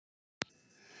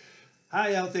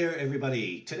Hi out there,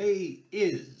 everybody. Today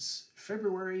is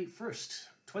February 1st,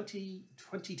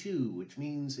 2022, which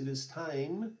means it is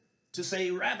time to say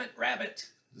rabbit, rabbit.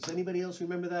 Does anybody else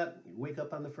remember that? You wake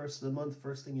up on the first of the month,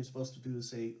 first thing you're supposed to do is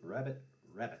say rabbit,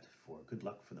 rabbit for good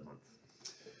luck for the month.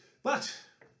 But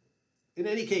in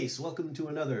any case, welcome to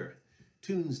another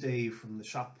Tunesday from the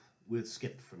shop with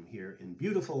Skip from here in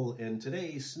beautiful and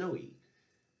today snowy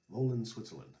Wohlen,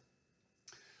 Switzerland.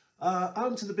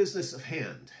 On to the business of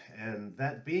hand, and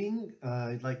that being,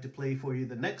 I'd like to play for you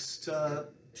the next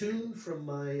tune from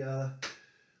my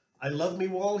I Love Me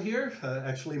wall here.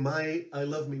 Actually, my I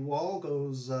Love Me wall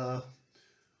goes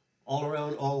all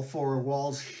around all four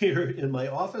walls here in my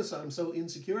office. I'm so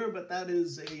insecure, but that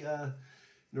is a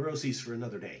neuroses for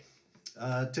another day.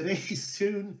 Today's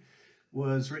tune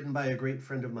was written by a great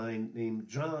friend of mine named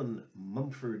John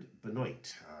Mumford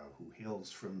Benoit, who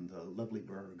hails from the lovely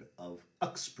burg of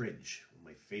Uxbridge,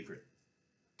 my favorite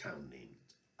town name,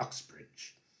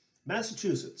 Uxbridge.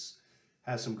 Massachusetts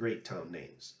has some great town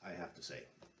names, I have to say,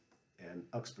 and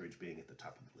Uxbridge being at the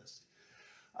top of the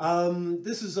list.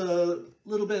 This is a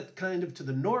little bit kind of to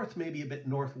the north, maybe a bit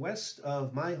northwest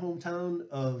of my hometown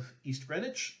of East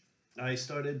Greenwich. I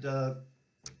started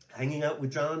hanging out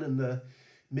with John in the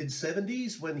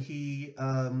mid-70s when he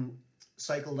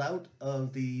cycled out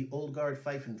of the Old Guard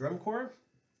Fife and Drum Corps,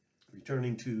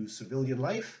 returning to civilian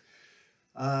life.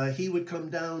 He would come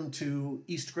down to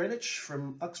East Greenwich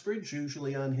from Uxbridge,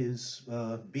 usually on his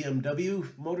BMW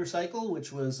motorcycle,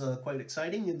 which was quite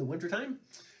exciting in the wintertime.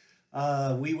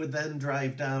 We would then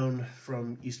drive down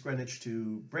from East Greenwich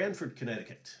to Branford,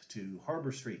 Connecticut, to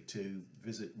Harbor Street to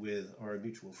visit with our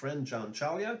mutual friend, John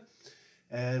Chalia.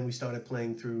 And we started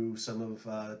playing through some of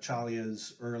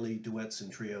Chalia's early duets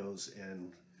and trios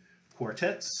and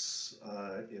quartets.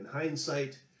 In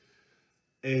hindsight,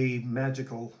 a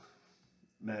magical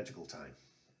time.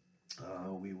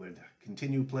 We would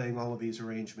continue playing all of these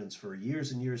arrangements for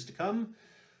years and years to come.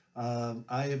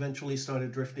 I eventually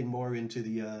started drifting more into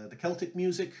the Celtic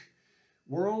music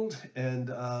world, and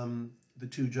the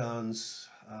two Johns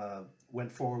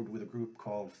went forward with a group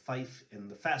called Fife in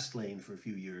the Fast Lane for a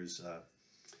few years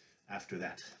after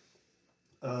that.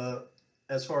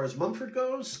 As far as Mumford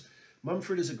goes,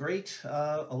 Mumford is a great,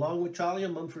 along with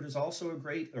Chalia, Mumford is also a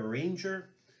great arranger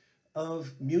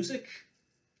of music,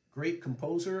 great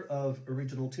composer of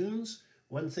original tunes.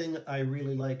 One thing I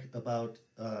really like about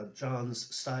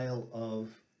John's style of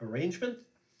arrangement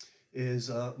is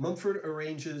Mumford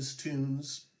arranges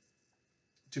tunes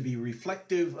to be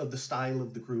reflective of the style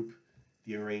of the group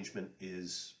the arrangement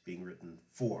is being written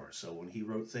for. So when he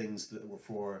wrote things that were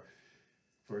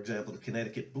for example, the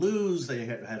Connecticut Blues, they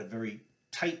had a very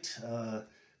tight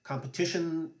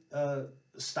competition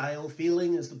style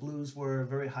feeling, as the Blues were a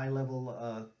very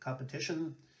high-level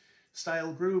competition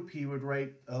style group. He would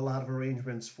write a lot of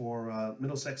arrangements for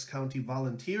Middlesex County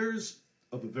Volunteers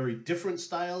of a very different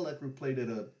style. That group played at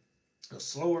a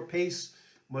slower pace,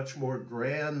 much more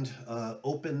grand,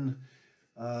 open,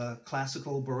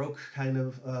 classical Baroque kind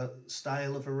of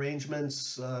style of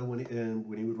arrangements. When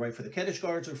he would write for the Kentish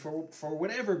Guards or for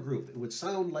whatever group, it would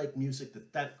sound like music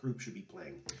that group should be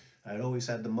playing. It always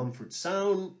had the Mumford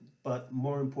sound, but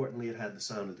more importantly, it had the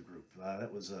sound of the group.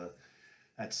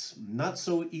 That's not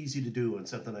so easy to do, and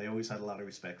something I always had a lot of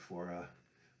respect for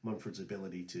Mumford's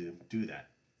ability to do that.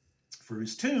 For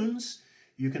his tunes,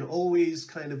 you can always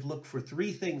kind of look for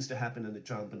three things to happen in a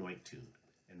John Benoit tune.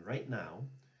 And right now,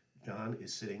 John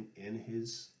is sitting in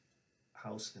his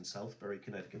house in Southbury,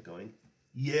 Connecticut going,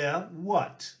 yeah,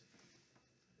 what?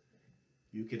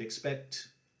 You can expect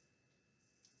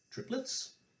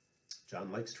triplets.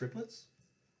 John likes triplets.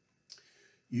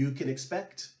 You can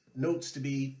expect notes to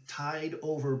be tied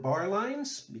over bar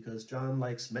lines because John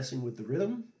likes messing with the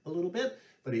rhythm a little bit,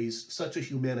 but he's such a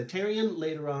humanitarian.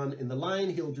 Later on in the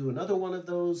line, he'll do another one of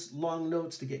those long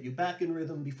notes to get you back in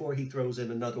rhythm before he throws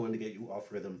in another one to get you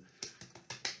off rhythm,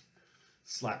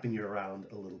 slapping you around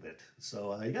a little bit.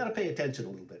 So you got to pay attention a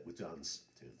little bit with John's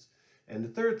tunes. And the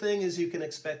third thing is you can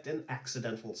expect an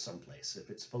accidental someplace. If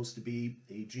it's supposed to be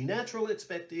a G natural,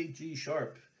 expect a G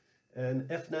sharp. An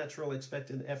F natural,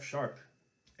 expect an F sharp,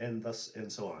 and thus and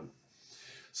so on.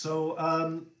 So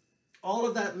all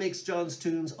of that makes John's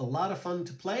tunes a lot of fun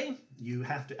to play. You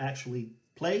have to actually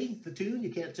play the tune. You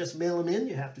can't just mail them in.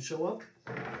 You have to show up.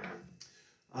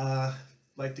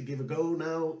 Like to give a go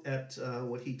now at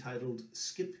what he titled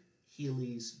Skip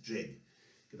Healy's Jig.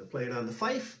 Going to play it on the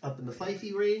fife, up in the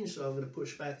fifey range, so I'm going to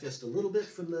push back just a little bit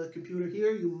from the computer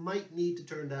here. You might need to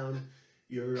turn down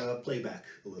your playback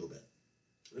a little bit.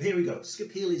 But here we go,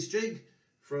 Skip Healy's Jig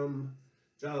from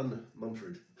John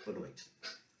Mumford Benoit.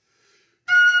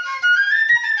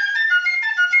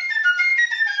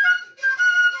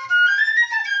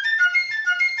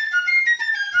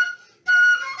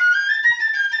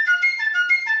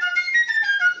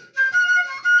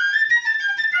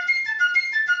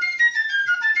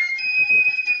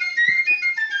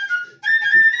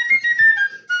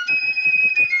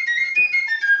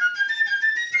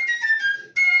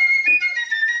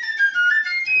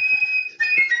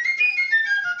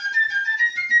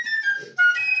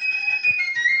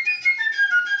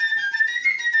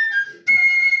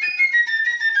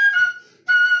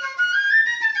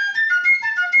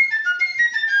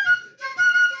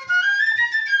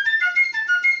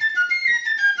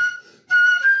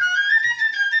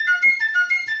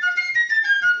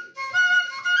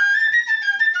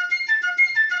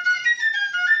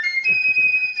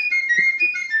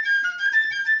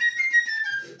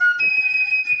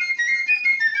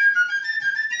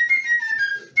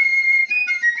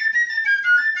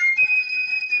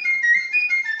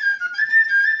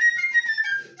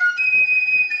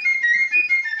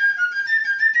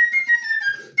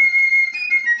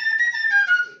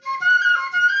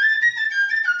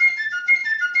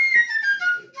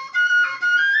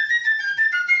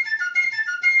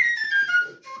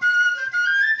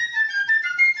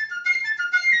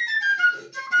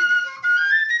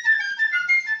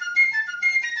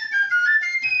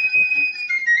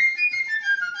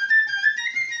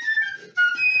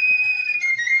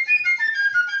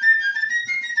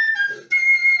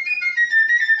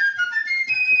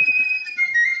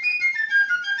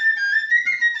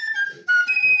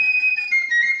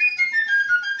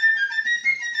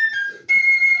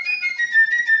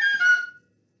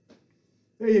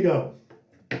 There you go.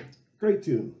 Great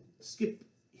tune. Skip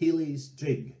Healy's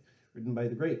Jig, written by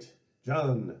the great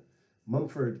John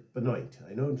Mumford Benoit.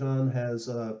 I know John has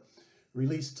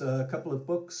released a couple of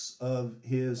books of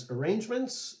his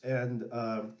arrangements and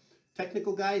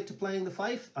technical guide to playing the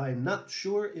fife. I'm not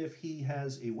sure if he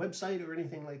has a website or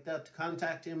anything like that to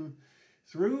contact him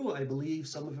through. I believe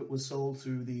some of it was sold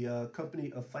through the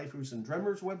Company of Fifers and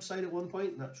Drummers website at one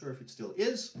point. Not sure if it still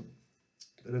is.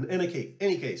 But in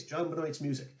any case, John Benoit's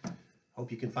music.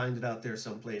 Hope you can find it out there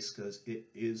someplace because it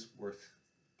is worth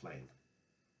playing.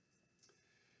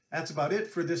 That's about it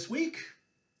for this week.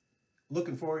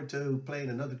 Looking forward to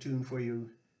playing another tune for you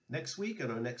next week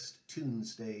on our next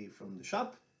Tunesday from the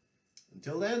shop.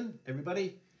 Until then,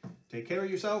 everybody, take care of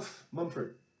yourself.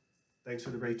 Mumford, thanks for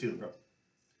the great tune, bro.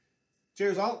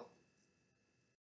 Cheers, all.